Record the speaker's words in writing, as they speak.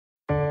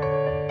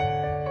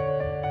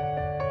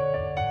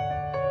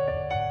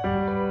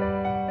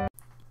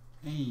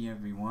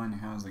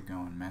how's it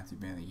going? Matthew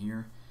Bailey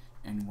here,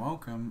 and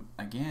welcome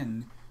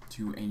again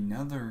to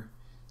another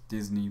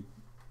Disney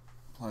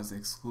Plus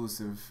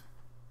exclusive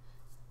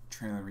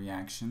trailer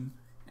reaction.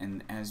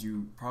 And as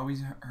you probably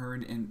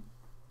heard and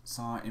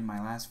saw in my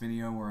last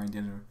video where I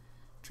did a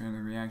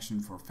trailer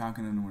reaction for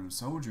Falcon and the Winter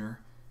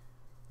Soldier,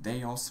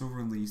 they also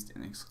released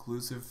an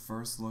exclusive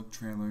first look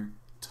trailer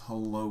to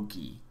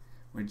Loki,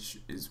 which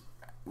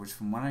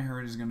from what I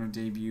heard is going to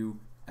debut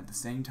at the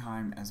same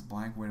time as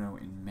Black Widow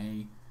in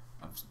May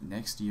of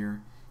next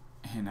year.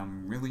 And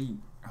I'm really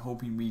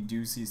hoping we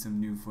do see some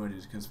new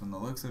footage, because from the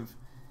looks of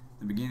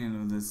the beginning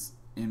of this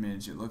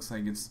image, it looks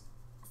like it's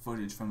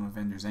footage from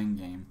Avengers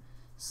Endgame.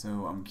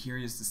 So I'm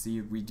curious to see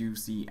if we do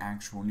see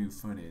actual new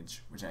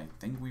footage, which I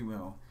think we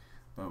will.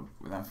 But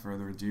without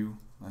further ado,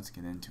 let's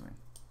get into it.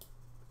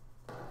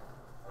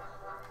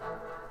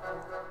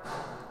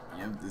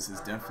 Yep, this is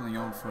definitely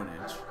old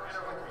footage.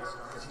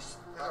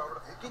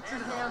 Get your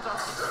hands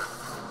off.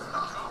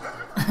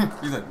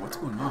 He's like, what's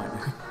going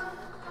on?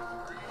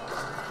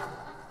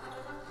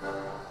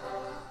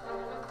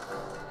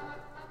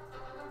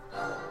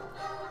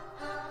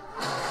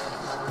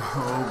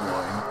 Oh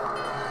boy.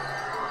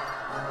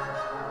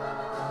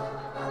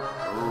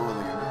 Oh,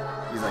 look at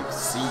him. He's like,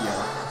 see ya.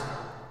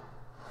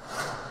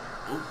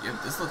 Oh, yep,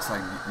 this looks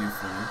like new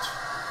footage.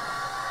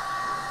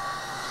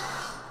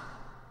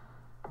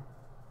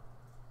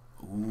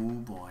 Oh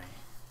boy.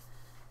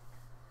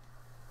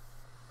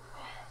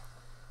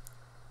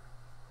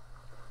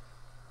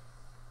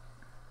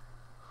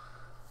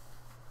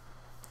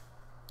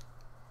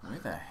 Where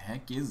the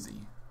heck is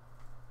he?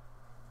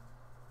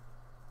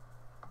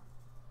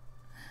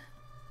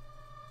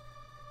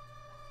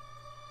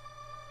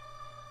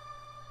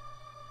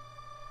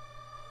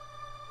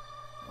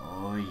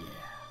 Oh yeah.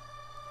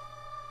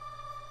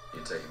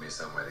 You're taking me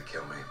somewhere to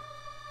kill me.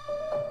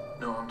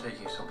 No, I'm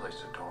taking you someplace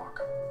to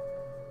talk.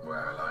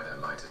 Well, I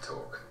don't like to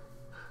talk.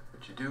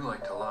 But you do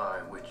like to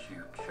lie, which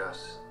you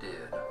just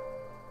did.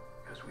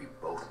 Because we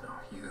both know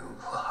you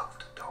love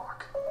to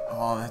talk.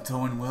 Oh, that's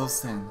Owen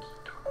Wilson.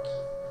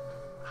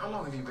 How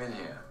long have you been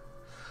here?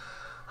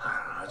 I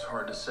don't know, it's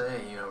hard to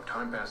say. You know,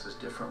 time passes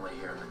differently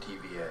here in the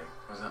TVA.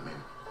 What does that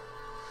mean?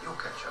 You'll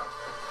catch up.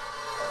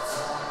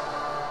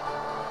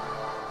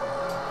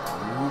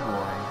 Oh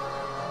boy.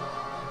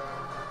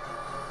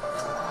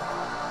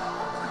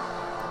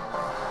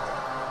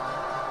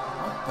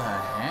 What the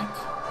heck?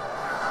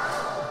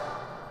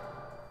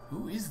 Who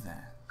is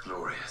that?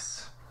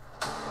 Glorious.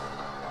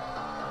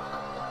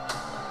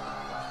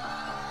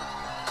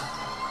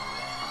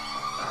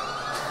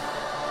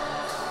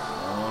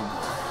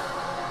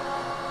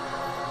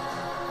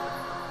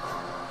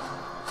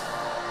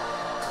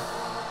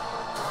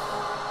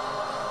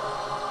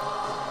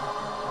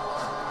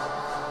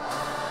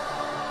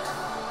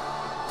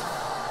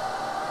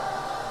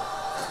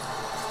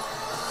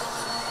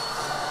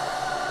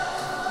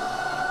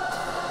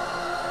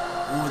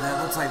 Ooh,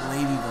 that looks like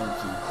Lady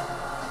Loki.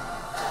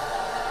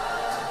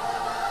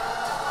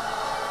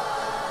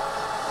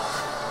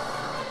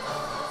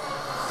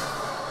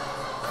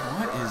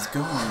 What is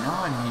going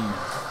on here?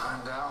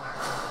 Heimdall,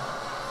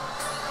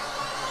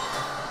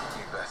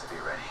 you better be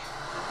ready.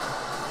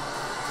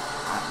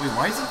 Wait,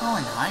 why is he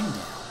calling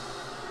Heimdall?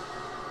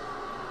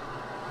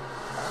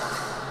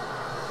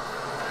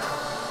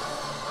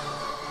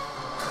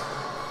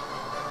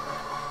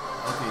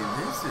 Okay,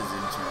 this is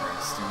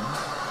interesting.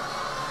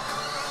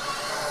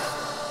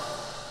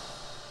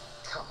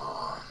 Come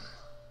on.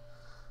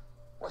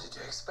 What did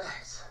you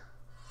expect?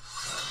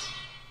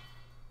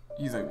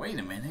 He's like, wait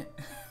a minute.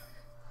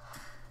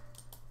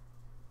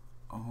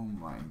 Oh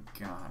my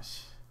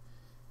gosh.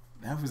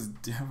 That was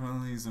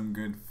definitely some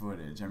good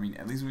footage. I mean,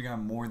 at least we got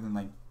more than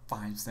like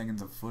 5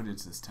 seconds of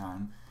footage this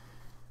time.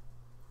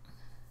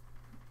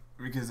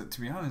 Because,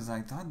 to be honest,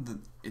 I thought that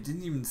it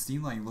didn't even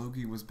seem like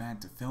Loki was back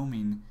to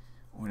filming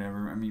or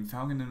whatever. I mean,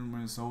 Falcon and the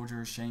Winter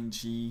Soldier,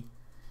 Shang-Chi,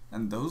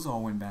 and those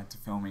all went back to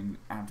filming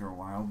after a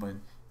while, but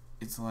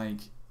it's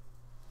like,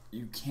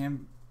 you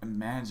can't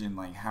imagine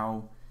like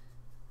how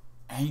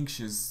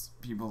anxious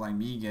people like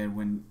me get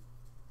when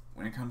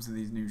it comes to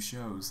these new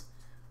shows.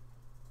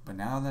 But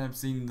now that I've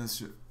seen the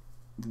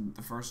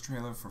first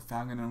trailer for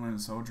Falcon and Winter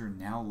Soldier,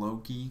 now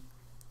Loki,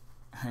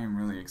 I am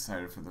really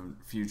excited for the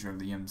future of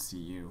the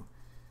MCU.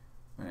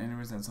 But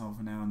anyways, that's all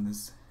for now in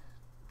this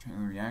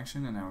trailer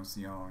reaction, and I will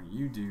see all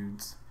you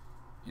dudes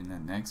in the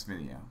next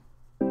video.